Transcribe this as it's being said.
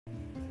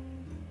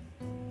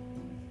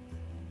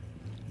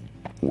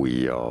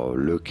We are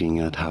looking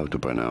at how to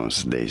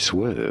pronounce this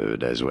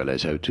word, as well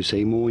as how to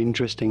say more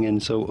interesting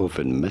and so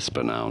often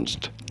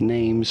mispronounced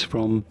names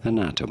from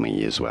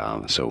anatomy as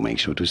well. So make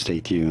sure to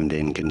stay tuned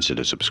and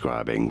consider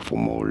subscribing for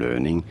more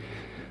learning.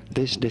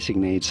 This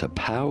designates a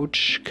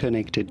pouch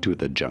connected to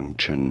the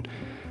junction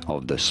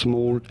of the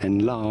small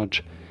and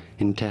large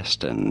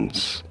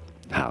intestines.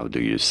 How do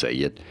you say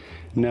it?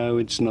 No,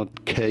 it's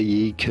not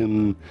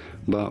caecum,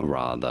 but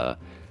rather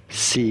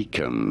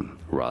caecum,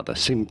 rather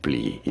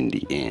simply in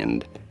the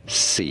end,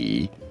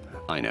 C.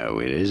 I know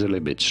it is a little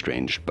bit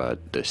strange,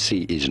 but the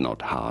C is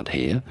not hard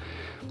here.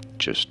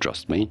 Just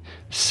trust me.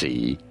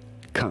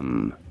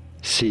 Caecum.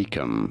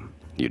 Caecum.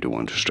 You don't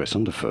want to stress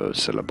on the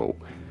first syllable.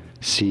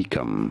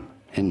 Caecum.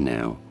 And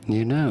now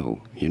you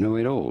know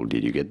it all.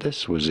 Did you get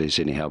this? Was this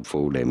any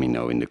helpful? Let me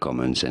know in the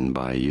comments and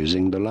by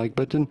using the like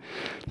button.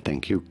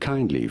 Thank you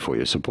kindly for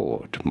your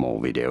support. More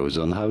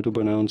videos on how to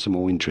pronounce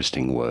more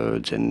interesting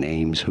words and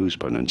names whose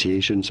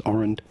pronunciations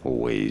aren't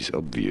always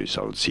obvious.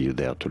 I'll see you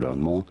there to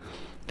learn more.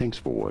 Thanks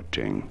for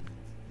watching.